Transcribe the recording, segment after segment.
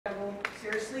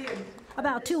seriously.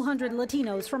 About 200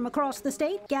 Latinos from across the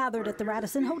state gathered at the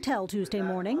Radisson Hotel Tuesday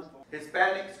morning.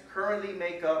 Hispanics currently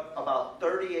make up about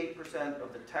 38%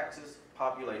 of the Texas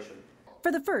population.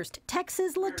 For the first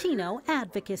Texas Latino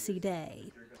Advocacy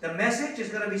Day. The message is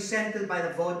going to be sent by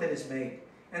the vote that is made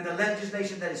and the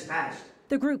legislation that is passed.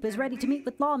 The group is ready to meet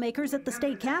with lawmakers at the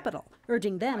state capitol,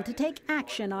 urging them to take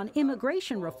action on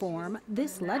immigration reform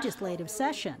this legislative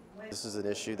session. This is an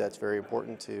issue that's very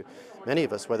important to many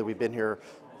of us, whether we've been here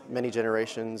many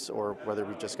generations or whether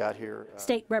we've just got here.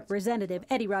 State Representative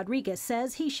Eddie Rodriguez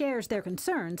says he shares their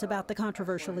concerns about the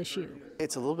controversial issue.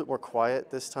 It's a little bit more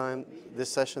quiet this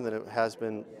session than it has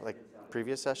been like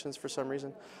previous sessions for some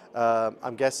reason.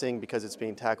 I'm guessing because it's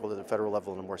being tackled at the federal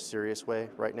level in a more serious way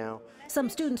right now. Some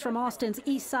students from Austin's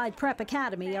East Side Prep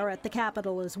Academy are at the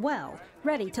Capitol as well,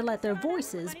 ready to let their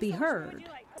voices be heard.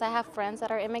 I have friends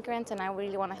that are immigrants and I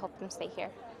really want to help them stay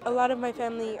here. A lot of my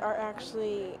family are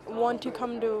actually want to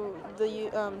come to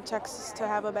the Texas to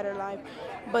have a better life,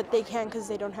 but they can't because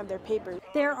they don't have their papers.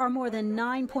 There are more than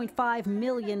 9.5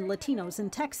 million Latinos in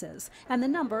Texas, and the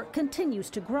number continues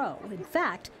to grow. In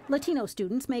fact, Latino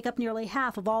students make up nearly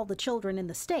half of all the children in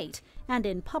the state and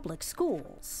in public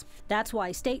schools. That's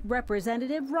why State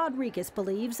Representative Rodriguez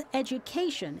believes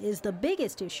education is the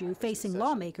biggest issue facing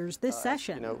lawmakers this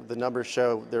session. You know, the numbers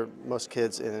show most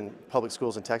kids in public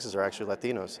schools in Texas are actually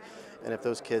Latinos. And if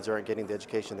those kids aren't getting the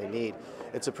education they need,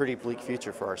 it's a pretty bleak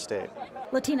future for our state.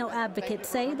 Latino advocates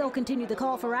say they'll continue the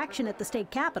call for action at the state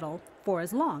capitol for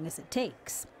as long as it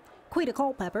takes. Quita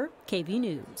Culpepper, KVUE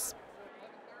News.